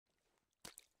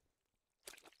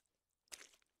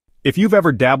If you've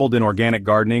ever dabbled in organic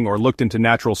gardening or looked into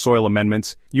natural soil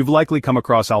amendments, you've likely come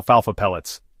across alfalfa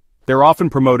pellets. They're often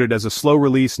promoted as a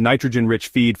slow-release, nitrogen-rich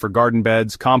feed for garden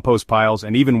beds, compost piles,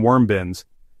 and even worm bins.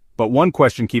 But one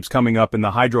question keeps coming up in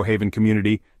the Hydrohaven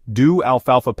community: do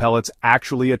alfalfa pellets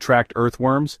actually attract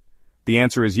earthworms? The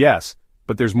answer is yes,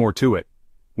 but there's more to it.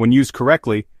 When used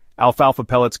correctly, alfalfa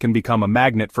pellets can become a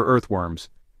magnet for earthworms.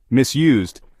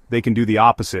 Misused, they can do the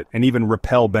opposite and even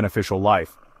repel beneficial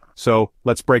life. So,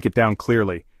 let's break it down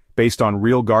clearly, based on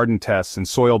real garden tests and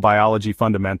soil biology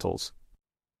fundamentals.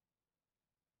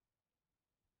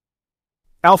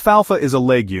 Alfalfa is a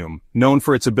legume, known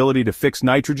for its ability to fix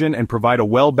nitrogen and provide a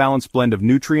well-balanced blend of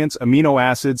nutrients, amino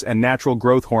acids, and natural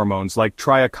growth hormones like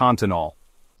triacontanol.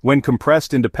 When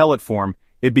compressed into pellet form,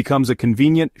 it becomes a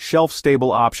convenient,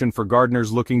 shelf-stable option for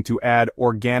gardeners looking to add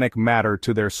organic matter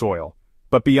to their soil.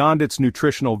 But beyond its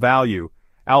nutritional value,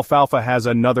 alfalfa has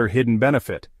another hidden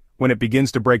benefit. When it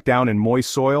begins to break down in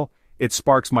moist soil, it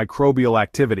sparks microbial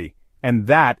activity, and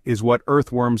that is what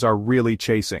earthworms are really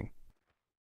chasing.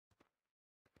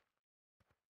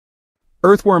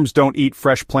 Earthworms don't eat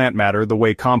fresh plant matter the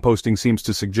way composting seems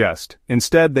to suggest.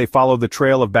 Instead, they follow the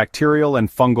trail of bacterial and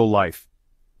fungal life.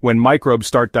 When microbes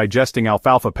start digesting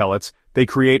alfalfa pellets, they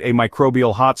create a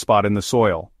microbial hotspot in the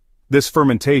soil. This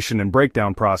fermentation and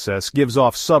breakdown process gives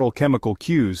off subtle chemical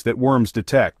cues that worms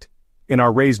detect. In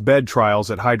our raised bed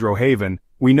trials at Hydrohaven,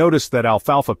 we noticed that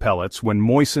alfalfa pellets, when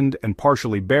moistened and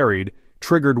partially buried,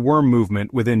 triggered worm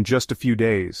movement within just a few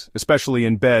days, especially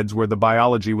in beds where the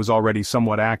biology was already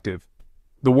somewhat active.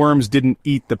 The worms didn't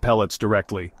eat the pellets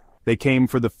directly. They came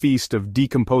for the feast of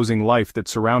decomposing life that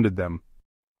surrounded them.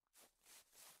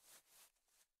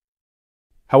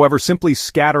 However, simply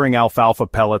scattering alfalfa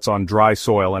pellets on dry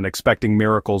soil and expecting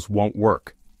miracles won't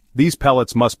work. These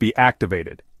pellets must be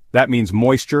activated. That means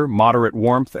moisture, moderate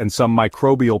warmth, and some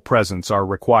microbial presence are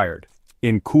required.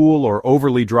 In cool or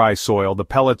overly dry soil, the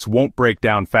pellets won't break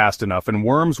down fast enough and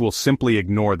worms will simply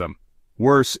ignore them.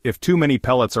 Worse, if too many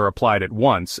pellets are applied at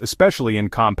once, especially in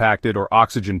compacted or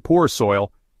oxygen-poor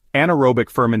soil, anaerobic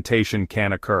fermentation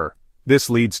can occur. This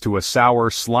leads to a sour,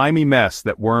 slimy mess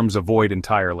that worms avoid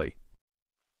entirely.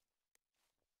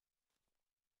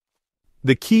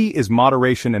 The key is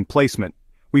moderation and placement.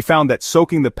 We found that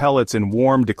soaking the pellets in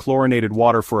warm, dechlorinated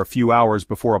water for a few hours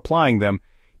before applying them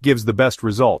gives the best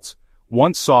results.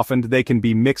 Once softened, they can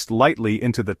be mixed lightly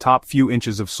into the top few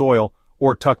inches of soil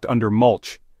or tucked under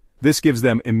mulch. This gives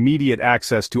them immediate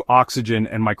access to oxygen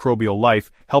and microbial life,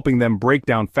 helping them break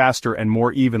down faster and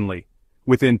more evenly.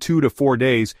 Within 2 to 4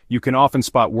 days, you can often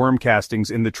spot worm castings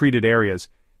in the treated areas,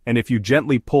 and if you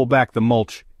gently pull back the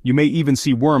mulch, you may even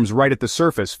see worms right at the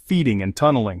surface, feeding and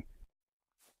tunneling.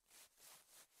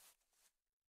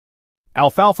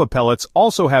 Alfalfa pellets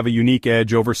also have a unique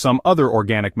edge over some other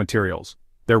organic materials.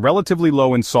 They're relatively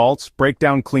low in salts, break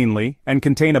down cleanly, and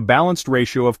contain a balanced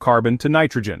ratio of carbon to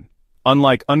nitrogen.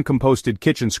 Unlike uncomposted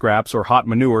kitchen scraps or hot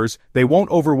manures, they won't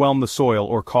overwhelm the soil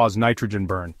or cause nitrogen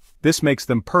burn. This makes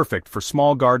them perfect for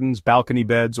small gardens, balcony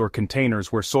beds, or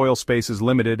containers where soil space is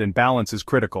limited and balance is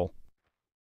critical.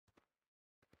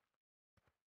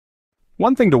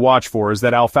 One thing to watch for is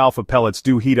that alfalfa pellets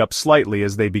do heat up slightly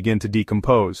as they begin to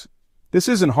decompose. This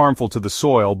isn't harmful to the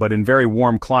soil, but in very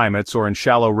warm climates or in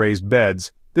shallow raised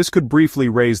beds, this could briefly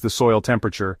raise the soil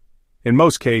temperature. In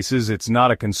most cases, it's not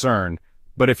a concern,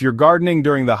 but if you're gardening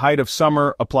during the height of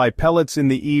summer, apply pellets in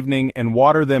the evening and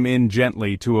water them in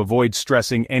gently to avoid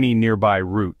stressing any nearby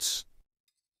roots.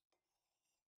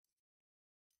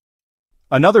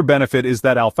 Another benefit is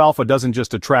that alfalfa doesn't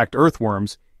just attract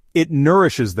earthworms, it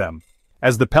nourishes them.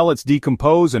 As the pellets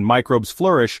decompose and microbes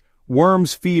flourish,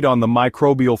 worms feed on the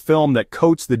microbial film that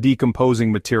coats the decomposing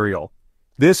material.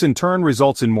 This in turn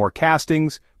results in more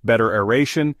castings, better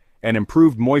aeration, and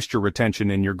improved moisture retention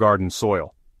in your garden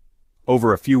soil.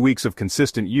 Over a few weeks of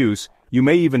consistent use, you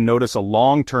may even notice a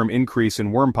long-term increase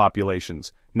in worm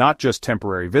populations, not just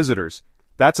temporary visitors.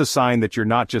 That's a sign that you're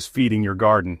not just feeding your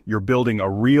garden, you're building a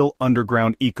real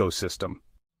underground ecosystem.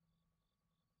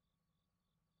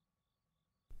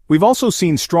 We've also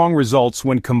seen strong results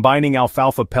when combining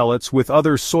alfalfa pellets with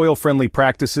other soil-friendly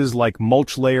practices like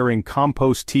mulch layering,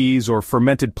 compost teas, or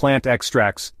fermented plant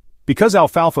extracts. Because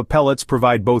alfalfa pellets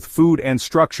provide both food and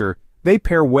structure, they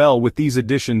pair well with these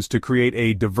additions to create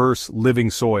a diverse,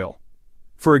 living soil.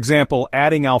 For example,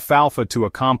 adding alfalfa to a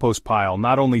compost pile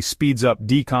not only speeds up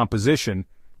decomposition,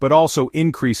 but also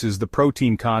increases the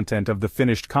protein content of the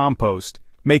finished compost,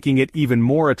 making it even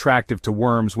more attractive to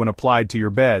worms when applied to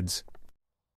your beds.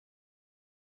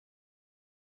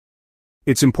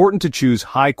 It's important to choose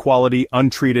high-quality,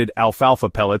 untreated alfalfa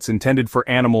pellets intended for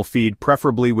animal feed,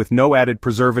 preferably with no added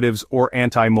preservatives or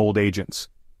anti-mold agents.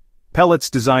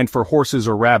 Pellets designed for horses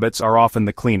or rabbits are often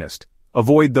the cleanest.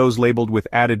 Avoid those labeled with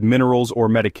added minerals or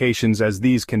medications, as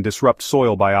these can disrupt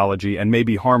soil biology and may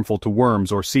be harmful to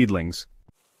worms or seedlings.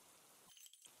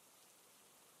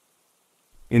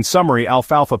 In summary,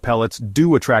 alfalfa pellets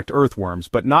do attract earthworms,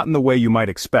 but not in the way you might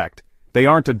expect. They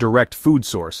aren't a direct food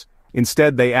source.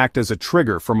 Instead, they act as a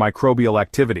trigger for microbial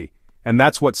activity, and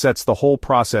that's what sets the whole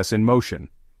process in motion.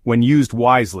 When used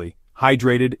wisely,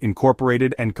 hydrated,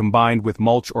 incorporated, and combined with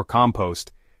mulch or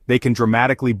compost, they can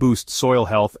dramatically boost soil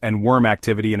health and worm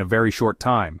activity in a very short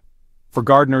time. For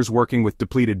gardeners working with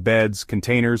depleted beds,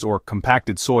 containers, or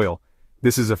compacted soil,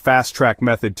 this is a fast-track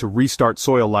method to restart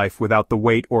soil life without the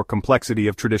weight or complexity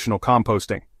of traditional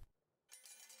composting.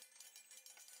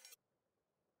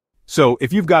 So,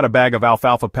 if you've got a bag of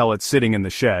alfalfa pellets sitting in the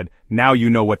shed, now you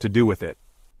know what to do with it.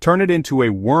 Turn it into a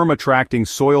worm-attracting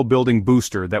soil-building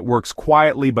booster that works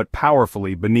quietly but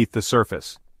powerfully beneath the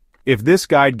surface. If this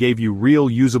guide gave you real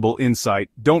usable insight,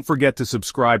 don't forget to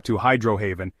subscribe to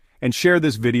Hydrohaven and share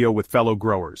this video with fellow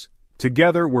growers.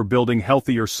 Together we're building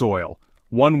healthier soil,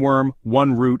 one worm,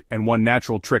 one root, and one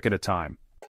natural trick at a time.